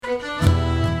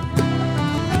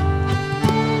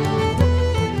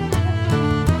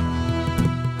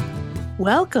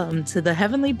Welcome to the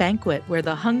Heavenly Banquet, where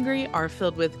the hungry are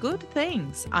filled with good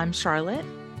things. I'm Charlotte.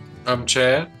 I'm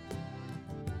Chad.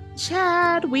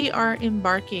 Chad, we are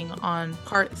embarking on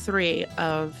part 3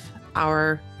 of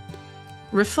our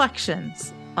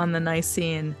reflections on the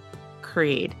Nicene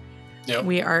Creed. Yep.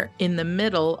 We are in the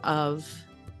middle of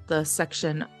the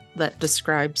section that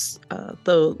describes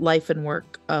the life and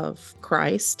work of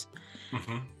Christ.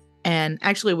 Mm-hmm. And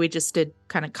actually, we just did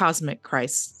kind of cosmic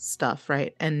Christ stuff,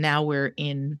 right? And now we're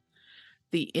in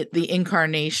the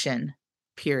incarnation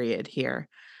period here.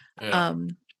 Yeah.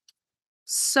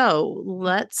 So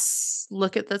let's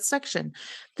look at that section.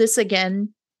 This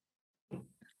again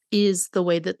is the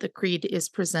way that the creed is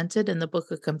presented in the Book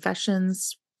of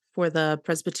Confessions for the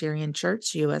Presbyterian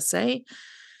Church, USA.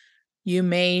 You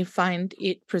may find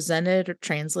it presented or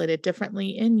translated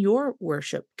differently in your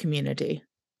worship community.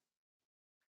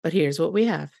 But here's what we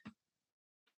have.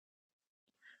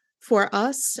 For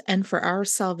us and for our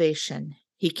salvation,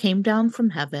 he came down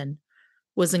from heaven,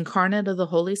 was incarnate of the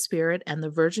Holy Spirit and the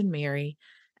Virgin Mary,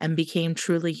 and became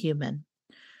truly human.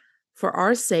 For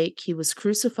our sake, he was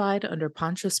crucified under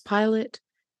Pontius Pilate.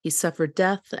 He suffered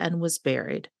death and was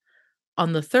buried.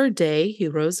 On the third day, he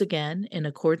rose again in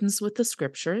accordance with the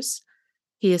Scriptures.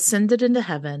 He ascended into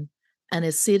heaven and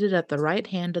is seated at the right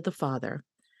hand of the Father.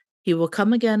 He will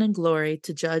come again in glory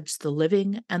to judge the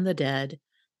living and the dead,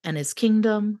 and his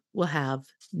kingdom will have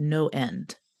no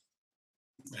end.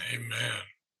 Amen.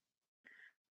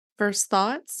 First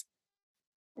thoughts?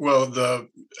 Well,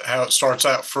 how it starts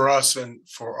out for us and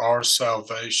for our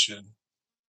salvation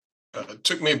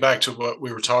took me back to what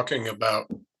we were talking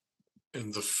about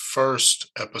in the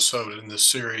first episode in this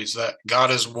series, that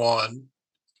God is one,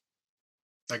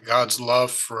 that God's love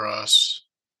for us,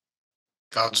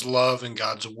 God's love and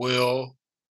God's will,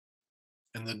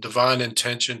 and the divine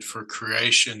intention for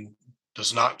creation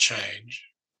does not change.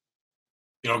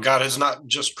 God has not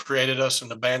just created us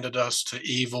and abandoned us to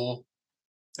evil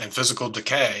and physical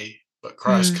decay, but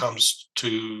Christ comes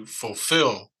to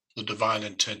fulfill the divine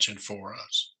intention for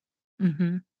us.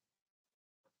 Mm-hmm.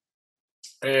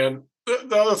 And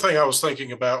the other thing I was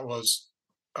thinking about was,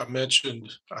 I mentioned,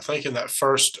 I think in that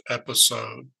first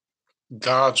episode,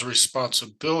 God's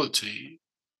responsibility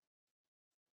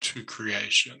to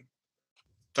creation,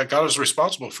 that God is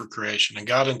responsible for creation and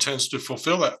God intends to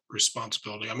fulfill that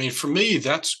responsibility. I mean, for me,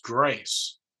 that's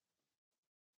grace.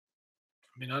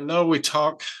 I mean, I know we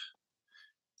talk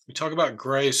about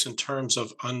grace in terms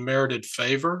of unmerited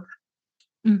favor,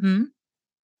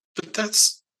 but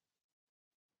that's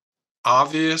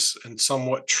obvious and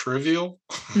somewhat trivial.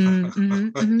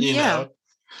 Yeah.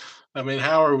 I mean,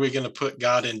 how are we going to put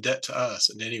God in debt to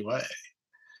us in any way?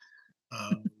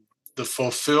 The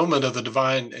fulfillment of the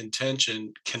divine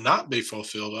intention cannot be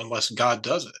fulfilled unless God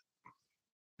does it.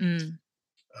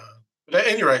 But at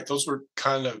any rate, those were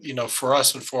kind of, for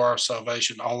us and for our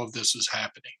salvation, all of this is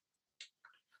happening,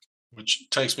 which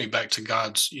takes me back to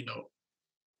God's,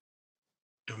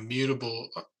 immutable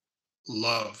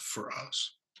love for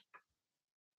us.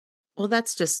 Well,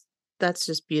 that's just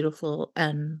beautiful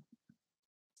and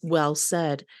well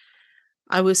said.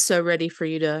 I was so ready for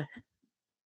you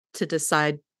to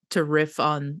decide to riff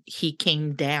on he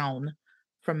came down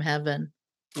from heaven.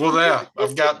 Well, yeah,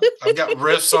 I've got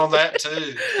riffs on that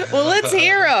too. Well, let's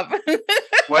hear them.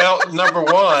 Well, number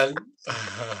one,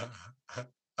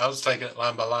 I was taking it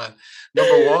line by line.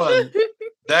 Number one,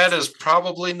 that is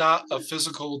probably not a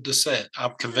physical descent.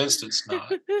 I'm convinced it's not.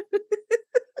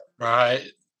 Right?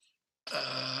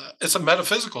 It's a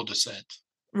metaphysical descent.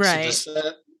 Right. It's a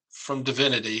descent from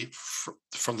divinity,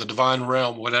 from the divine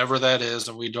realm, whatever that is,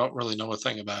 and we don't really know a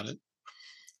thing about it,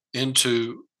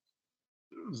 into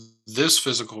this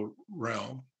physical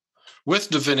realm with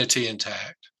divinity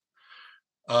intact.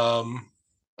 And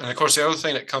of course, the other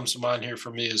thing that comes to mind here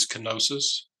for me is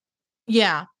kenosis.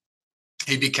 Yeah.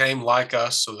 He became like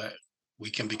us so that we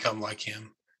can become like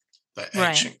him, that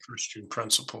ancient Christian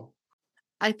principle.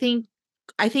 I think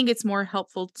it's more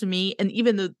helpful to me, and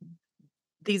even though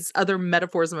these other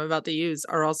metaphors I'm about to use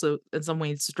are also in some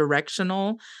ways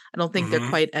directional, I don't think they're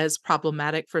quite as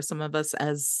problematic for some of us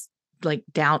as like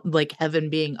down, like heaven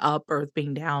being up, earth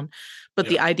being down. But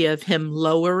the idea of him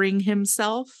lowering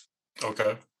himself.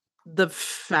 Okay. The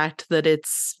fact that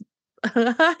it's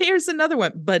here's another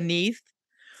one, beneath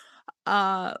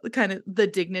kind of the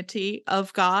dignity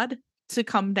of God to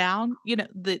come down,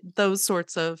 those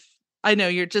sorts of, I know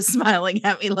you're just smiling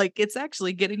at me like it's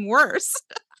actually getting worse.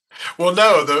 Well,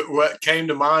 no, what came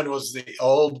to mind was the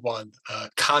old one,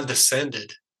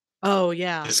 condescended. Oh,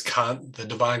 yeah. The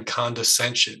divine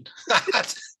condescension.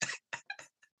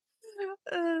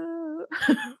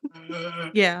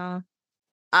 Yeah.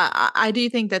 I do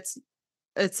think it's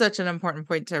such an important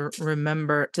point to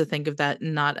remember, to think of that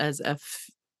not as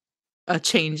a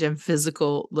change in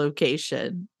physical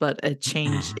location, but a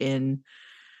change Mhm. in,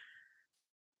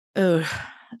 oh,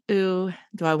 ooh,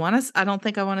 do I want to? I don't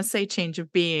think I want to say change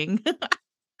of being, a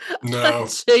No,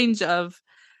 change of,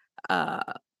 uh,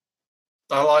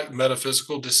 I like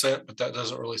metaphysical descent, but that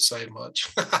doesn't really say much.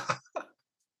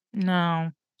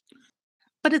 no,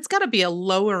 but it's got to be a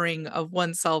lowering of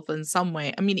oneself in some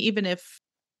way. I mean, even if,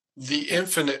 The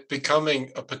infinite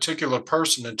becoming a particular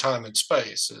person in time and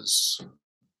space is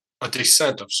a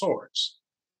descent of sorts.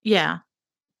 yeah,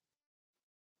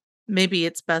 maybe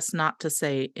it's best not to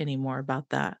say any more about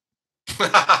that.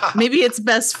 Well, Maybe it's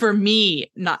best for me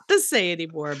not to say any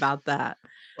more about that.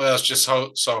 it's just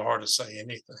so hard to say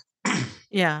anything.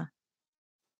 Yeah.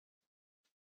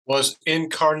 Was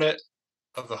incarnate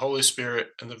of the Holy Spirit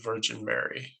and the Virgin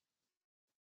Mary.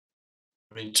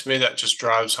 I mean, to me, that just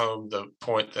drives home the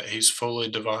point that he's fully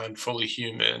divine, fully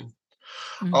human.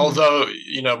 Mhm. Although,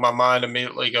 my mind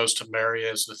immediately goes to Mary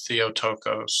as the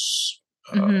Theotokos,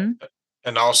 Mhm.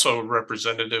 and also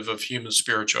representative of human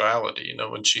spirituality.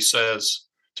 When she says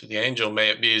to the angel, "May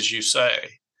it be as you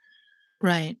say."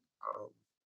 Right. Um,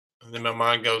 and then my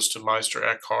mind goes to Meister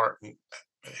Eckhart, and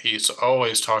he's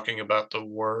always talking about the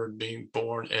Word being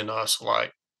born in us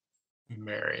like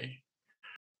Mary.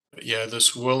 But yeah,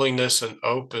 this willingness and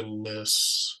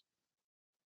openness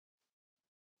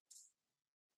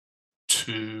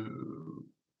to,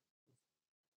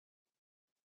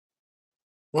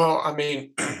 well, I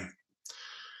mean,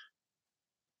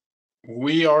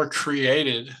 we are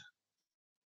created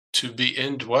to be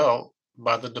indwelt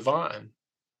by the divine.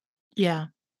 Yeah.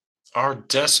 Our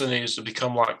destiny is to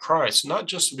become like Christ, not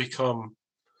just to become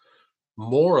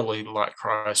morally like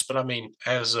Christ, but I mean,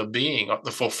 as a being,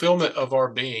 the fulfillment of our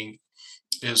being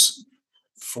is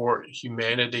for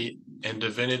humanity and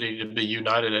divinity to be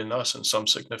united in us in some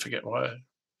significant way.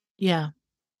 Yeah.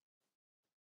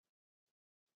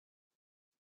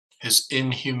 His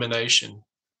inhumanation.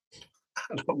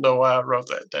 I don't know why I wrote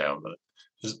that down, but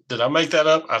did I make that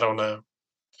up? I don't know.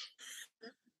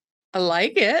 I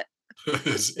like it.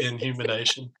 His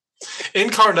inhumanation.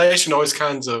 Incarnation always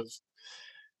kinds of,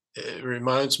 it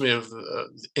reminds me of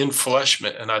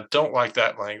infleshment, and I don't like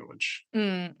that language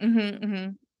Mhm,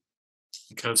 mhm.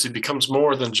 because he becomes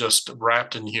more than just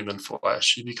wrapped in human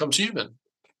flesh. He becomes human,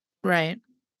 Right.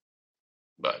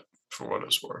 but for what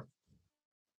it's worth.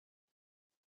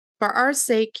 For our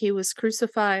sake, he was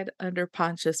crucified under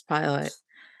Pontius Pilate.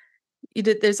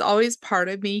 There's always part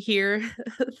of me here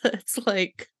that's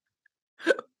like,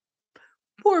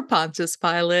 poor Pontius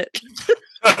Pilate.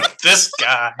 This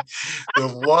guy, the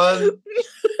one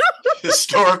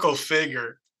historical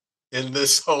figure in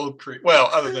this whole creed, well,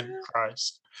 other than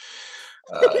Christ,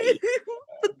 yeah,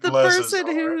 But the bless his person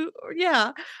heart. who,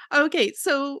 yeah. Okay,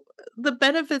 so the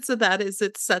benefits of that is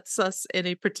it sets us in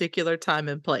a particular time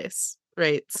and place,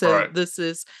 right? So Right. this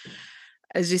is,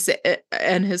 as you say,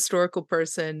 an historical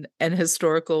person, an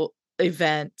historical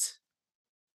event.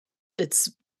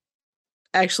 It's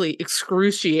actually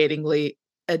excruciatingly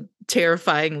and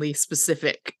terrifyingly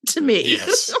specific to me.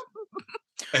 Yes.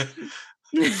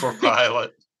 For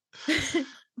Pilate.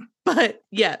 But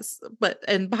yes,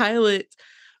 and Pilate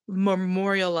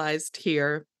memorialized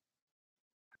here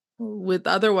with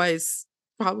otherwise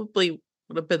probably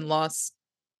would have been lost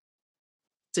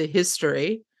to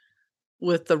history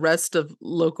with the rest of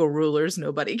local rulers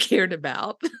nobody cared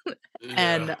about. Yeah.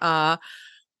 And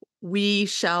we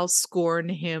shall scorn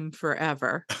him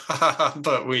forever.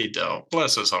 But we don't.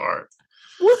 Bless his heart.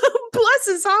 Bless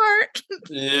his heart.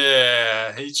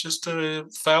 Yeah, he's just a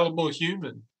fallible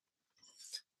human.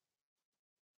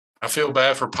 I feel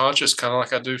bad for Pontius, kind of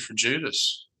like I do for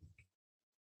Judas.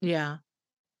 Yeah.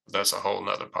 That's a whole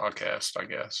nother podcast, I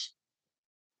guess.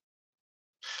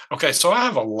 Okay, so I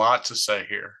have a lot to say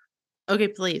here. Okay,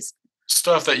 please.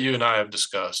 Stuff that you and I have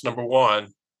discussed. Number one,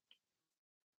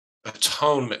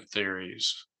 atonement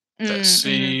theories that Mhm.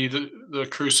 see the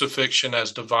crucifixion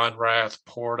as divine wrath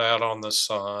poured out on the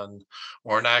Son,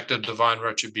 or an act of divine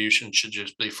retribution should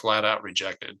just be flat out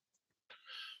rejected.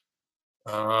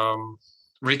 Um,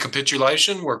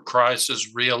 Recapitulation, where Christ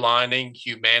is realigning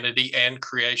humanity and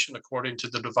creation according to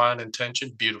the divine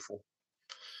intention, beautiful.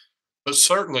 But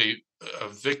certainly a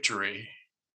victory,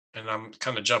 and I'm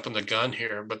kind of jumping the gun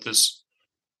here, but this,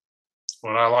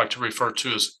 what I like to refer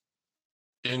to as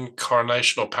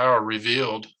incarnational power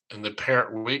revealed in the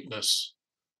apparent weakness,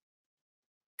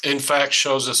 in fact,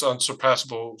 shows us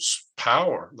unsurpassable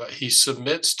power that he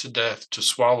submits to death to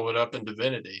swallow it up in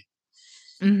divinity.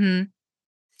 Mhm.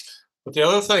 But the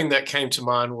other thing that came to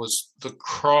mind was the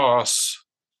cross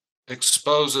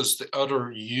exposes the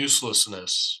utter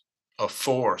uselessness of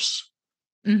force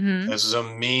Mhm. as a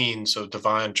means of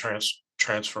divine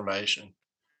transformation.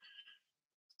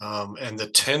 And the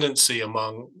tendency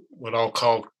among what I'll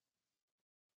call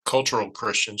cultural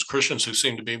Christians, Christians who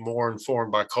seem to be more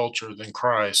informed by culture than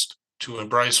Christ, to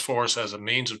embrace force as a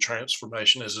means of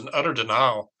transformation is an utter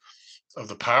denial of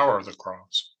the power of the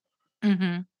cross.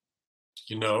 Mhm.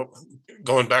 You know,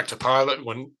 going back to Pilate,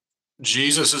 when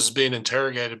Jesus is being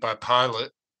interrogated by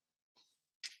Pilate,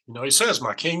 he says,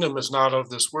 "My kingdom is not of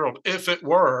this world. If it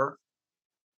were,"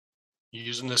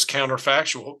 using this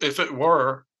counterfactual, "if it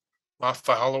were, my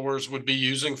followers would be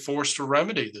using force to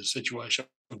remedy the situation.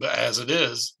 But as it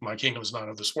is, my kingdom is not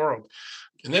of this world."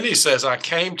 And then he says, "I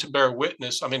came to bear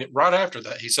witness." I mean, right after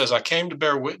that, he says, "I came to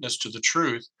bear witness to the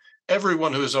truth.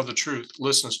 Everyone who is of the truth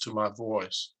listens to my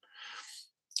voice."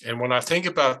 And when I think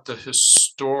about the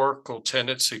historical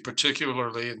tendency,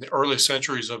 particularly in the early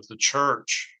centuries of the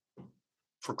church,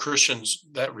 for Christians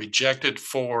that rejected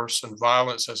force and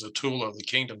violence as a tool of the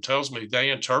kingdom, tells me they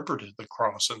interpreted the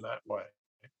cross in that way.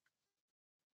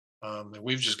 And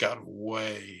we've just gotten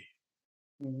way,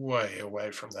 way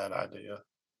away from that idea.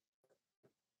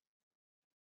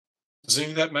 Does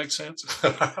any of that make sense?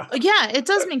 Yeah, it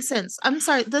does make sense. I'm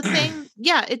sorry, the thing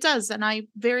yeah, it does, and I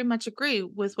very much agree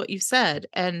with what you said,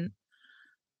 and,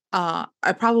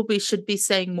 I probably should be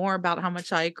saying more about how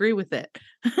much I agree with it.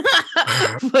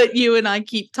 But you and I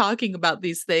keep talking about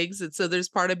these things, and so there's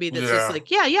part of me that's just Yeah, like,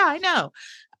 "Yeah, yeah, I know."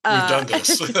 we've Uh, done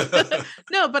this.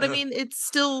 no, but I mean, it's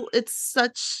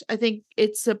such I think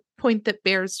it's a point that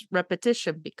bears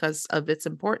repetition because of its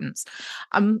importance.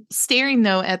 I'm staring,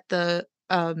 though, at the,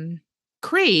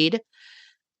 creed,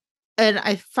 and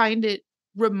I find it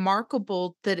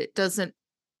remarkable that it doesn't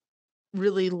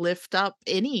really lift up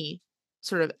any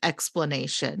sort of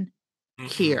explanation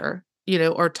Mm-mm. here,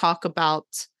 or talk about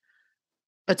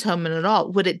atonement at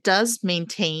all. What it does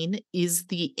maintain is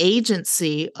the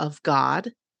agency of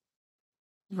God,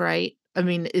 right? I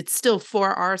mean, it's still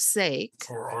for our sake.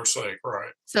 For our sake,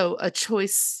 right. So a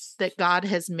choice that God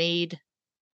has made,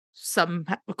 some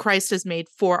Christ has made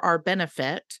for our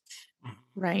benefit, Mhm.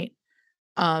 right?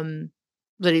 Um,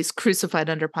 that he's crucified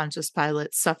under Pontius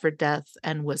Pilate, suffered death,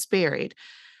 and was buried.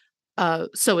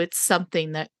 So it's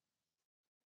something that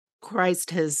Christ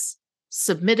has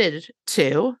submitted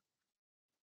to,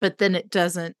 but then it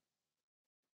doesn't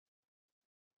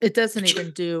It ju-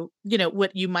 even do,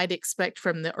 what you might expect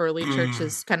from the early mm,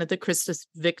 churches, kind of the Christus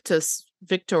Victus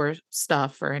Victor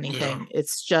stuff or yeah. anything.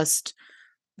 It's just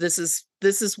this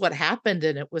is what happened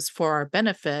and it was for our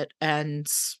benefit and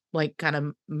like kind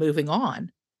of moving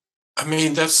on. I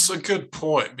mean, that's a good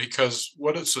point because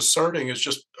what it's asserting is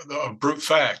just a brute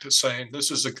fact. It's saying this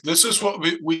is what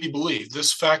we believe,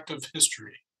 this fact of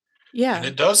history, and Yeah.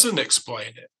 it doesn't explain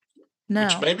it.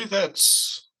 Which No. maybe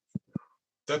that's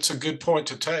a good point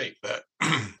to take. That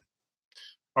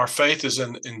our faith is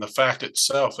in the fact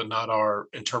itself and not our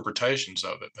interpretations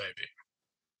of it.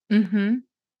 Maybe. Mhm.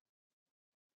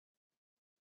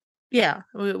 Yeah,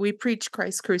 we preach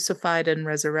Christ crucified and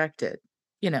resurrected,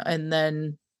 and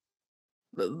then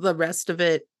the rest of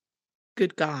it,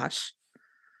 good gosh.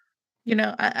 And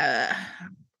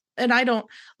I don't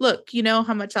look,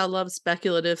 how much I love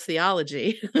speculative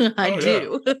theology. I Oh yeah.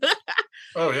 do.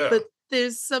 Oh But yeah.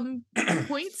 there's some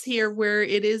points here where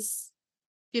it is,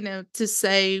 to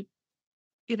say,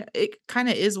 it kind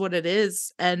of is what it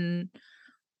is. And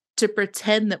to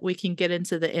pretend that we can get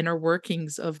into the inner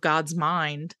workings of God's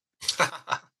mind and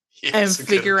Yes. Good.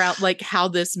 figure out like how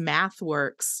this math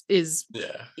works is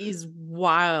Yeah. is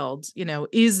wild,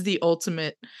 is the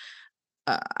ultimate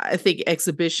I think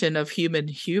exhibition of human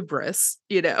hubris,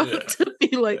 Yeah. to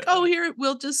be like, Yeah. "Oh, here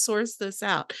we'll just source this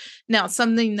out." Now,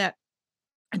 something that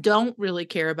I don't really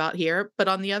care about here, but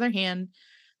on the other hand,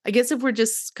 I guess if we're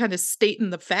just kind of stating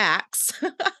the facts,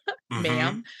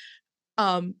 ma'am,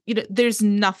 Hmm. there's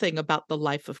nothing about the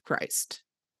life of Christ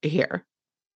here.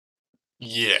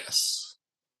 Yes.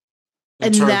 In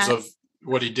And terms that of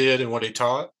what he did and what he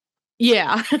taught.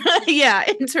 yeah, yeah,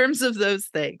 in terms of those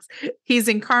things. He's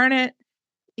incarnate,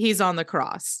 he's on the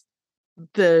cross.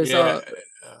 There's Yeah.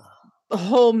 a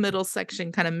whole middle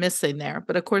section kind of missing there.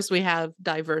 But of course, we have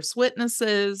diverse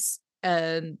witnesses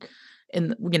and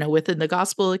within the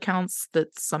gospel accounts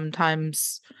that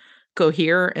sometimes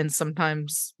cohere and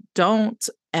sometimes don't.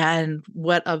 And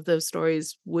what of those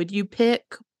stories would you pick?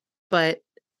 But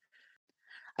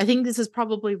I think this is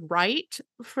probably right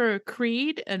for a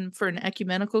creed and for an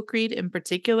ecumenical creed in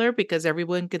particular, because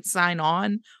everyone could sign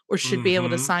on or should be able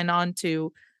to Hmm. sign on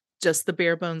to just the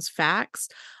bare bones facts.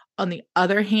 On the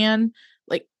other hand,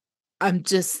 like I'm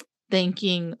just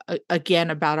thinking again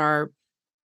about our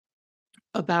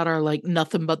like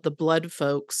nothing but the blood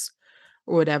folks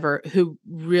or whatever, who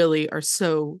really are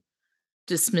so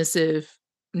dismissive,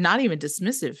 not even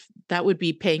dismissive, that would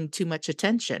be paying too much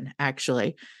attention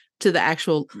actually to the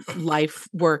actual life,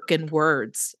 work, and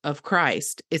words of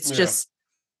Christ. It's Yeah. just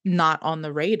not on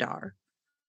the radar.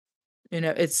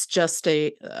 It's just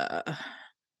and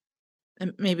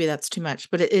maybe that's too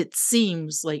much, but it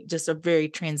seems like just a very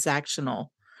transactional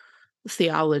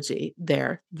theology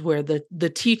there, where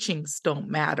the teachings don't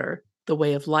matter, the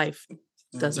way of life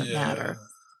doesn't Yeah. matter.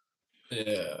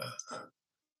 Yeah.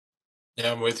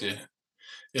 Yeah, I'm with you.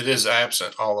 It is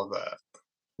absent, all of that.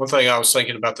 One thing I was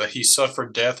thinking about, that he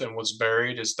suffered death and was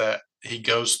buried, is that he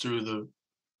goes through the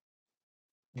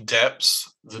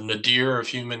depths, the nadir of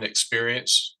human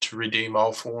experience to redeem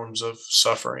all forms of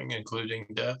suffering, including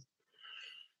death.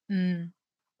 Mm.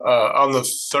 On the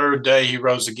third day, he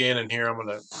rose again. And here I'm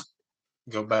going to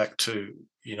go back to,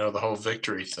 the whole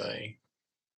victory thing.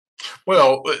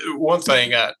 Well, one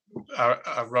thing I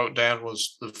wrote down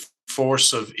was the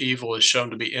force of evil is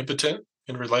shown to be impotent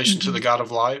in relation to the Mhm. God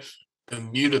of life, the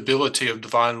mutability of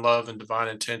divine love and divine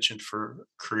intention for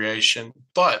creation.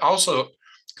 But also,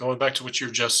 going back to what you're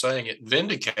just saying, it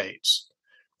vindicates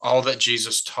all that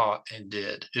Jesus taught and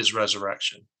did, his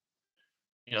resurrection.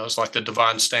 It's like the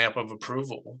divine stamp of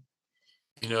approval.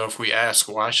 If we ask,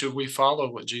 why should we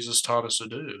follow what Jesus taught us to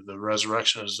do? The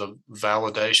resurrection is a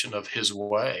validation of his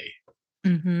way.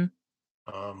 Mhm.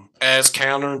 As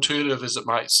counterintuitive as it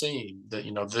might seem,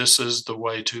 that this is the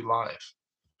way to life.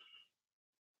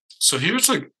 So here's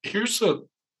a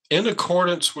in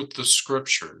accordance with the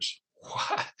scriptures.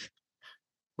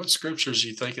 What scriptures do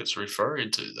you think it's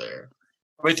referring to there?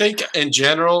 I think in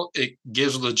general it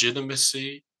gives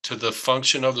legitimacy to the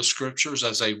function of the scriptures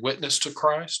as a witness to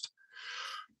Christ.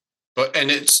 But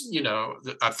and it's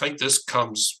I think this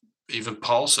comes, even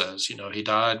Paul says, he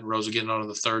died, rose again on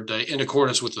the third day in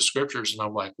accordance with the scriptures. And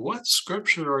I'm like, what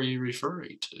scripture are you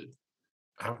referring to?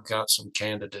 I've got some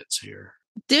candidates here.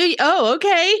 Do you? Oh,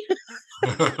 okay.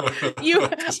 You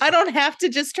I don't have to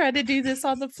just try to do this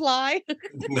on the fly.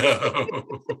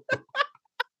 No.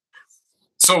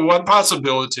 So one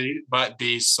possibility might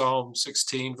be Psalm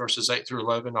 16, verses 8 through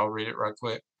 11. I'll read it right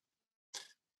quick.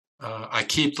 I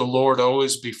keep the Lord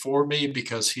always before me,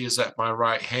 because he is at my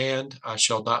right hand. I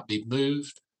shall not be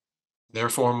moved.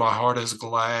 Therefore my heart is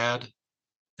glad,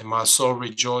 and my soul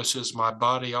rejoices. My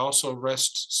body also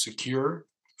rests secure,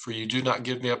 for you do not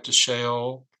give me up to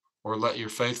Sheol, or let your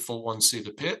faithful one see the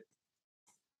pit.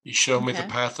 You show me the Okay.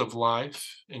 path of life.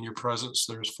 In your presence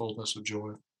there is fullness of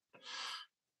joy.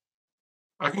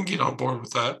 I can get on board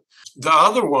with that. The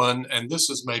other one, and this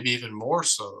is maybe even more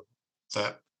so,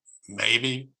 that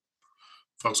maybe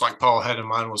folks like Paul had in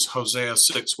mind, was Hosea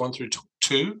 6, 1 through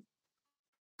 2.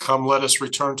 Come, let us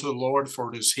return to the Lord,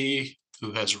 for it is he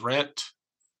who has rent,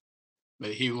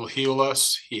 but he will heal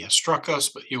us. He has struck us,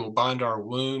 but he will bind our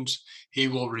wounds. He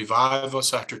will revive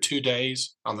us after 2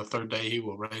 days. On the third day, he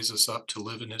will raise us up to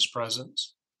live in his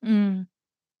presence. Mm.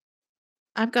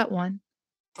 I've got one.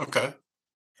 Okay.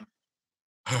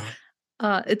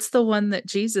 It's the one that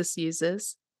Jesus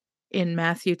uses in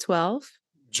Matthew 12,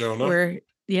 Jonah. where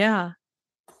yeah,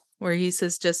 where he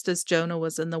says, "Just as Jonah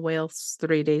was in the whales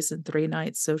 3 days and 3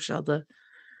 nights, so shall the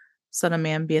Son of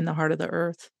Man be in the heart of the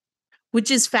earth."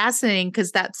 Which is fascinating,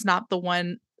 because that's not the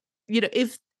one,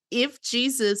 if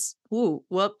Jesus ooh,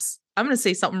 whoops, I'm gonna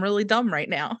say something really dumb right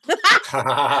now.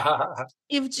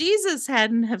 If Jesus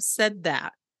hadn't have said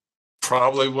that,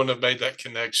 Probably wouldn't have made that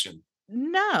connection.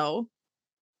 no,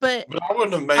 but But I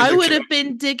wouldn't have made I the would have connection.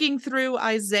 been digging through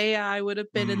Isaiah, I would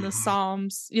have been in the Mhm.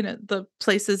 Psalms, the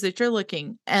places that you're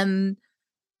looking,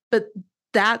 but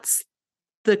that's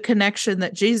the connection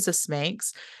that Jesus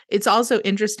makes. It's also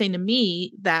interesting to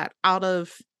me that out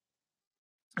of,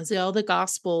 I say, all the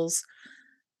Gospels,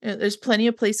 there's plenty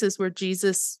of places where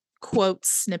Jesus quotes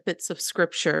snippets of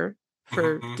scripture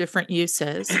for Mhm. different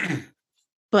uses,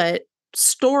 but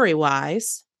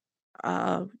story-wise,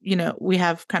 we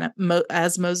have kind of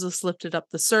as Moses lifted up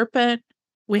the serpent,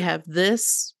 we have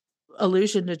this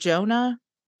allusion to Jonah.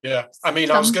 Yeah. I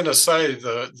mean, I was Some gonna say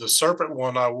the serpent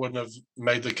one, I wouldn't have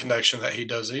made the connection that he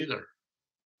does either.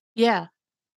 Yeah,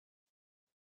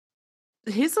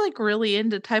 he's like really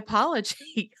into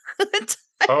typology,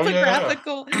 Oh, yeah.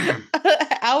 typographical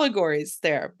allegories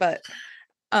there, but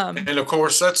And of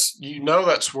course, that's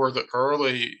where the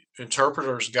early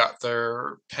interpreters got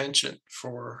their penchant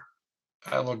for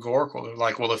allegorical. They're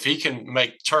like, well, if he can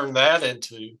turn that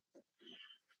into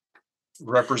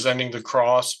representing the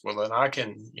cross, well, then I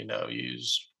can,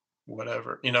 use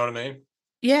whatever. You know what I mean?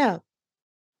 yeah,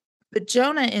 But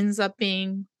Jonah ends up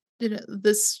being,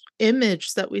 this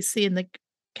image that we see in the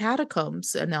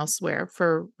catacombs and elsewhere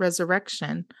for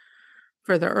resurrection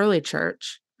for the early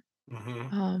church.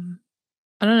 Hmm.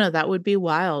 I don't know, that would be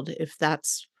wild if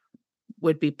that's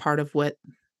would be part of what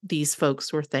these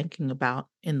folks were thinking about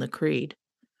in the creed.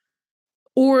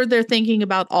 Or they're thinking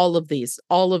about all of these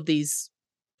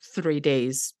 3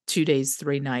 days, 2 days,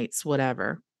 3 nights,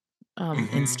 whatever, Hmm.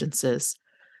 instances.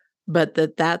 But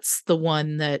that's the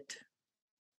one that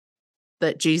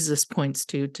Jesus points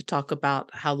to talk about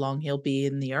how long he'll be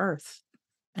in the earth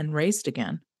and raised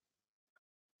again.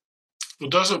 Well,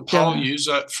 doesn't Paul Jonah. use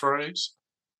that phrase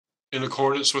in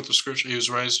accordance with the scripture? He was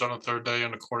raised on a third day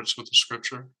in accordance with the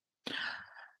scripture.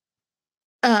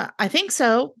 I think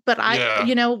so, but Yeah.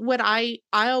 what I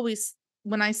always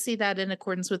when I see that in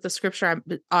accordance with the scripture,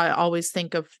 I always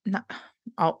think of not,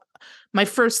 I'll, my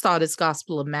first thought is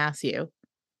Gospel of Matthew,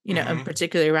 and Hmm.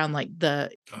 particularly around like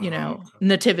the, Oh, okay.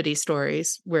 nativity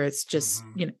stories where it's just,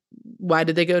 Hmm. why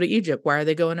did they go to Egypt? Why are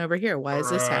they going over here? Why is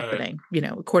this Right. happening?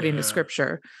 According to Yeah.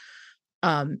 scripture.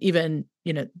 Even,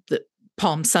 the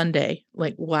Palm Sunday,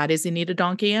 like why does he need a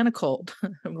donkey and a colt?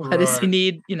 Why does he Right.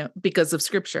 need, because of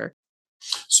scripture?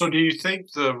 So, do you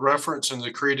think the reference in the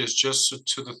creed is just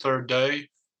to the third day,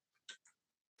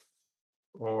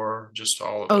 or just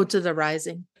all of Oh, it? to the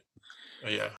rising.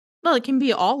 Yeah. Well, it can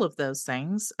be all of those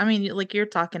things. I mean, like you're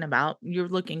talking about, you're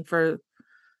looking for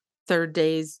third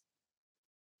days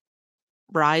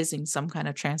rising, some kind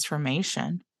of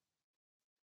transformation.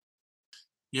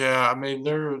 Yeah. I mean,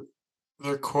 they're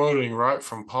quoting right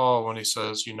from Paul when he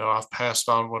says, "I've passed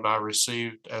on what I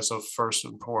received as of first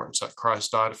importance, that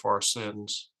Christ died for our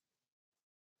sins,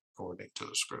 according to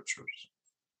the scriptures."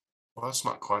 Well, that's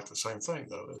not quite the same thing,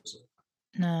 though, is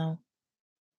it? No.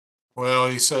 Well,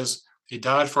 he says he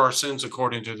died for our sins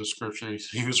according to the scriptures.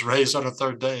 He was raised on a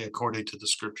third day according to the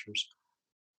scriptures.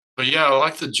 But yeah, I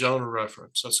like the Jonah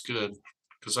reference. That's good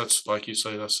because that's like you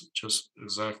say, that's just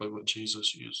exactly what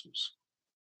Jesus uses.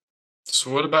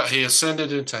 So what about he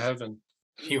ascended into heaven?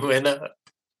 He went up.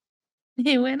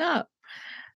 He went up.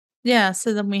 Yeah,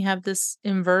 so then we have this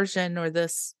inversion or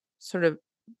this sort of,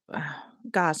 uh,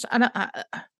 gosh, I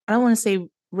don't want to say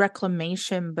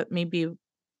reclamation, but maybe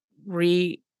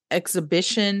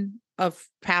re-exhibition of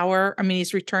power. I mean,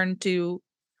 he's returned to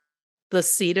the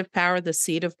seat of power, the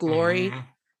seat of glory Hmm.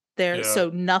 there. Yeah. So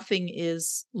nothing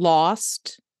is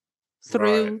lost Right.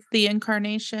 through the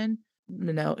incarnation.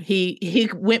 He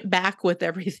went back with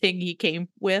everything he came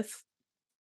with,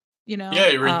 Yeah,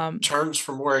 he returns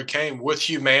from where he came with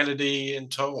humanity in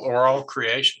total, or all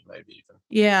creation, maybe even.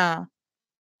 yeah,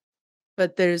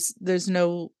 but there's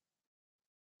no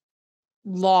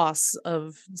loss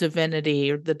of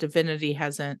divinity, or the divinity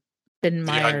hasn't been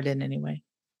The mired idea, in any way.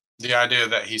 the idea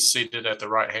that he's seated at the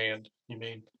right hand. You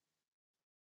mean?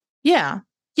 Yeah.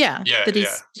 Yeah, Yeah, that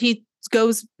yeah, he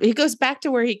goes back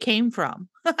to where he came from.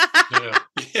 yeah,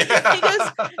 He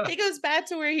goes yeah, he goes back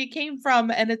to where he came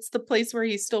from, and it's the place where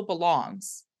he still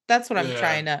belongs. That's what I'm yeah.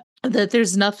 trying to that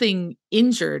there's nothing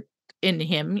injured in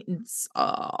him. It's,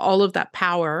 all of that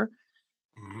power,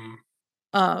 Hmm.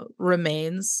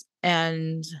 remains,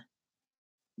 and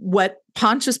what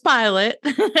Pontius Pilate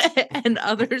and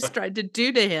others tried to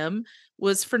do to him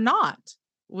was for naught,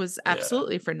 was Yeah,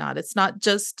 absolutely for naught. It's not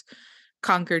just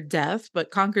conquered death,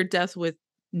 but conquered death with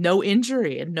no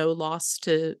injury and no loss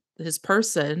to his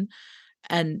person,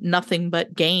 and nothing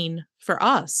but gain for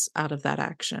us out of that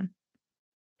action.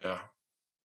 yeah.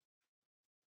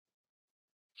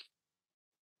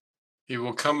 He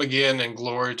will come again in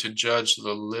glory to judge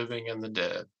the living and the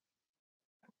dead.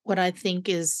 What I think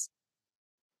is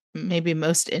maybe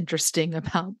most interesting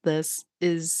about this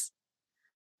is,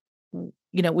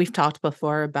 we've talked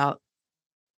before about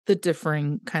the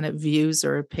differing kind of views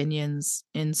or opinions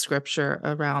in scripture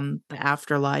around the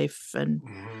afterlife and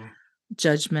Hmm.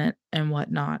 judgment and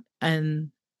whatnot.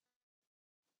 And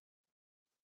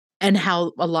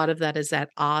how a lot of that is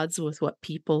at odds with what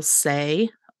people say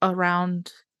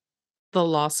around the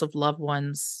loss of loved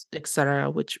ones, etcetera,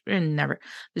 which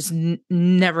there's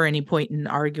never any point in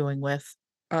arguing with,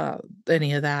 uh,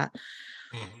 any of that.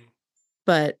 Hmm.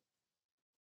 But,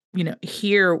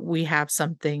 here we have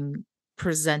something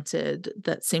presented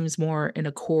that seems more in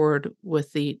accord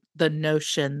with the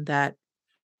notion that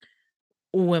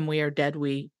when we are dead,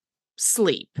 we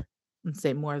sleep. Let's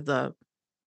say more of the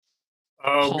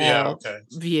Oh, yeah. Paul Okay.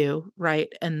 view,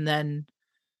 right? And then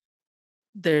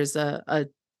there's a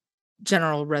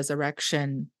general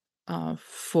resurrection,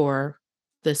 for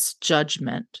this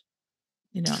judgment,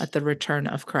 at the return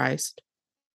of Christ.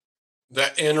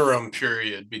 That interim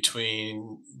period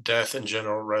between death and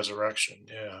general resurrection.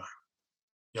 Yeah.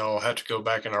 Y'all have to go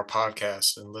back in our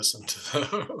podcast and listen to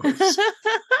those.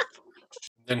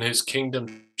 Then his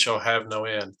kingdom shall have no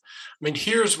end. I mean,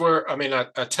 here's where,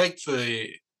 I take the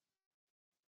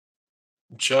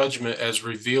judgment as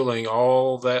revealing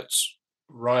all that's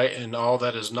right and all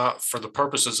that is not for the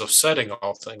purposes of setting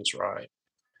all things right.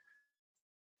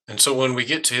 And so when we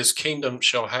get to his kingdom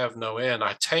shall have no end,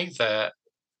 I take that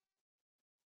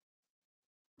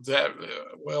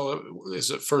well, is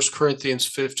it First Corinthians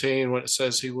 15 when it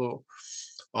says he will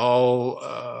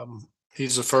all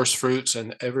he's the first fruits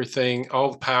and everything,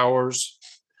 all the powers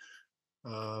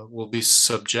will be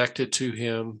subjected to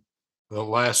him. The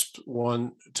last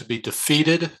one to be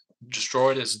defeated,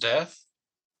 destroyed is death.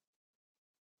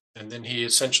 And then he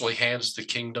essentially hands the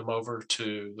kingdom over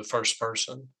to the first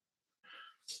person.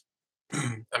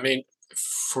 I mean,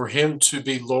 for him to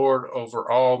be Lord over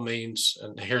all means,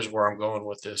 and here's where I'm going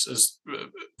with this, is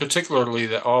particularly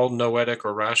that all noetic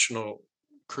or rational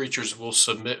creatures will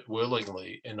submit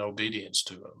willingly in obedience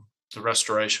to him. The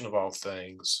restoration of all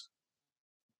things,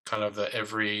 kind of the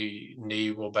every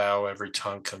knee will bow, every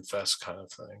tongue confess kind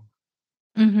of thing.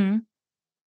 Mm-hmm.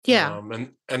 Yeah.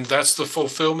 And that's the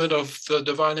fulfillment of the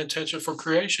divine intention for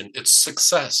creation. It's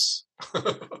success.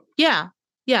 Yeah.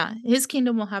 Yeah. His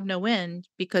kingdom will have no end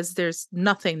because there's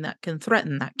nothing that can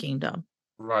threaten that kingdom.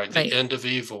 Right. The end of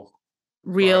evil.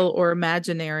 Real or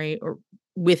imaginary, or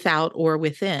without or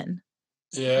within.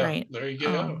 Yeah. Right. There you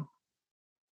go.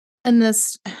 And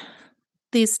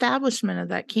the establishment of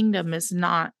that kingdom is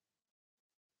not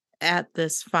at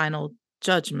this final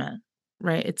judgment,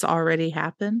 right? It's already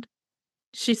happened,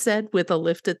 she said with a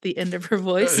lift at the end of her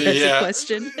voice as a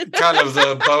question. Kind of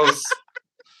the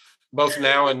both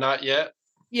now and not yet.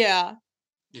 Yeah.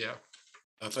 Yeah,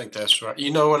 I think that's right.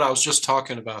 You know what? I was just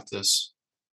talking about this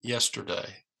yesterday.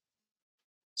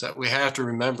 Is that we have to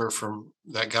remember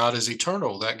that God is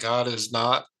eternal, that God is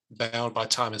not bound by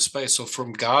time and space. So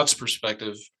from God's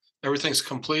perspective, everything's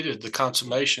completed. The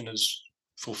consummation is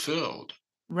fulfilled.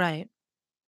 Right.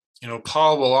 You know,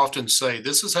 Paul will often say,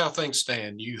 this is how things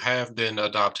stand. You have been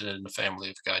adopted in the family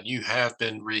of God. You have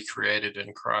been recreated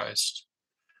in Christ.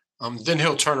 Then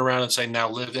he'll turn around and say, now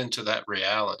live into that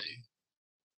reality,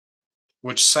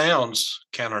 which sounds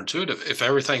counterintuitive. If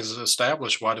everything's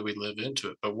established, why do we live into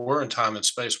it? But we're in time and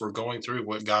space. We're going through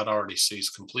what God already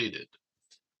sees completed.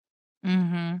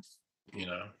 Mm-hmm. You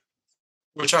know,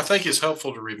 which I think is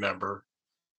helpful to remember,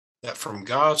 that from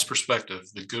God's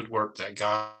perspective, the good work that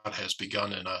God has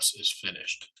begun in us is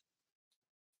finished.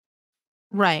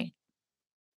 Right.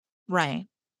 Right.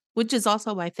 Which is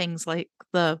also why things like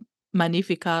the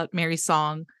Magnificat, Mary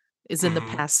song, is in the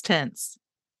past tense.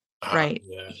 Right.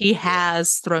 Yeah, he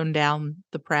has thrown down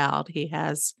the proud. He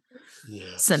has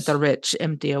sent the rich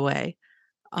empty away.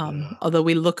 Although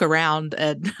we look around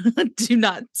and do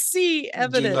not see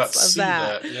evidence of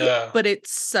that. Yeah. But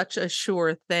it's such a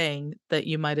sure thing that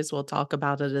you might as well talk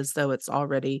about it as though it's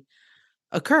already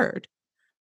occurred.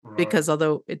 Right. Because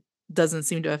although it doesn't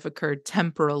seem to have occurred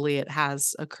temporally, it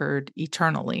has occurred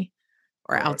eternally,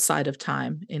 or outside of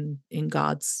time in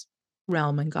God's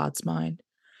realm and God's mind.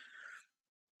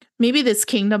 Maybe this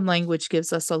kingdom language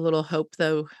gives us a little hope,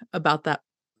 though, about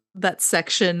that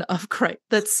section of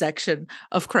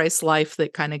Christ's life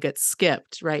that kind of gets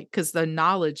skipped, right? Because the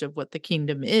knowledge of what the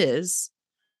kingdom is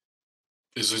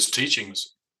his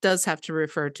teachings. Does have to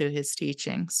refer to his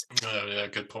teachings. Oh, yeah,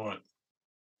 good point.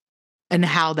 And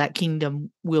how that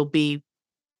kingdom will be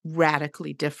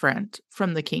radically different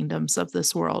from the kingdoms of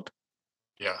this world.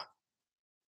 Yeah.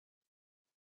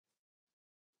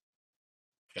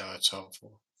 Yeah, that's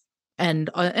helpful. And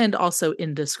also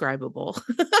indescribable.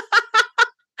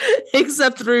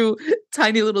 Except through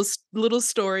tiny little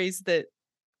stories that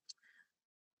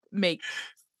make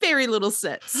very little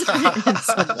sense in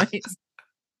some ways.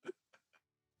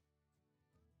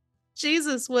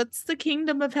 Jesus, what's the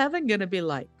kingdom of heaven going to be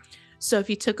like? So if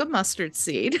you took a mustard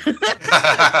seed,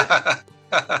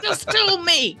 just tell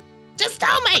me. Just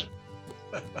tell me.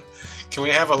 Can we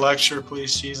have a lecture,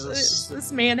 please, Jesus?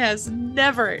 This man has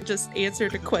never just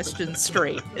answered a question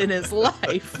straight in his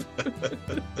life.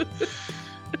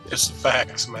 Just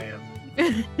facts, man.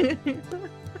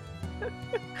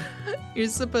 You're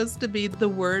supposed to be the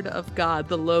word of God,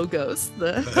 the logos,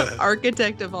 the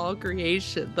architect of all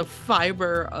creation, the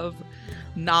fiber of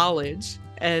knowledge,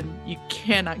 and you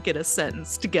cannot get a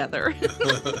sentence together.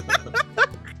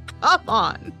 Come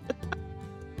on.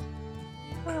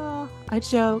 Oh, I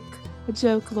joke,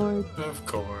 Lord. Of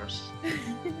course.